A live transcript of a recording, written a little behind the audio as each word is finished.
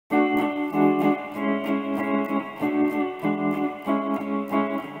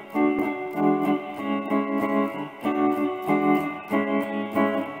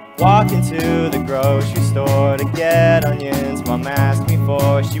Walk into the grocery store to get onions. Mom asked me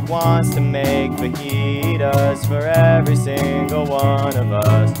for, she wants to make fajitas for every single one of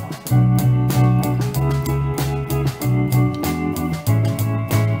us.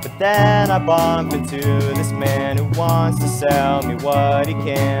 But then I bump into this man who wants to sell me what he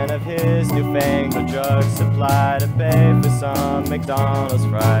can of his newfangled drug supply to pay for some McDonald's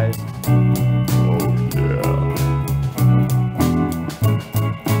fries.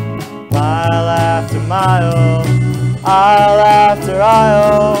 Mile after mile, aisle after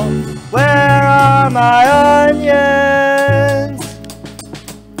aisle, where are my onions?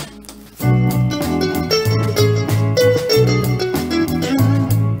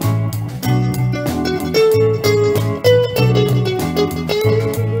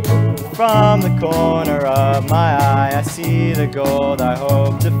 From the corner of my eye, I see the gold I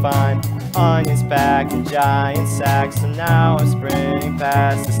hope to find. Onions packed in giant sacks, and now I'm sprinting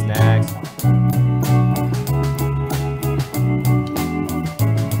past the snacks.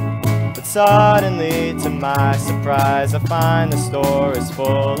 But suddenly, to my surprise, I find the store is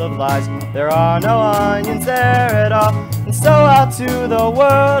full of lies. There are no onions there at all, and so out to the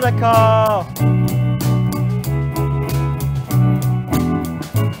world I call.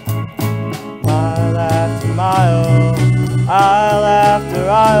 Mile after mile, aisle after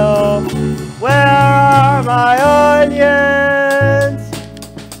aisle, where are my onions?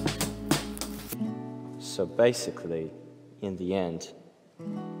 So basically, in the end,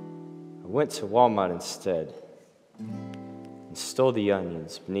 I went to Walmart instead and stole the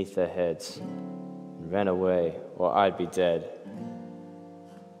onions beneath their heads and ran away, or I'd be dead.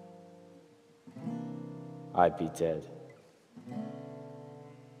 I'd be dead.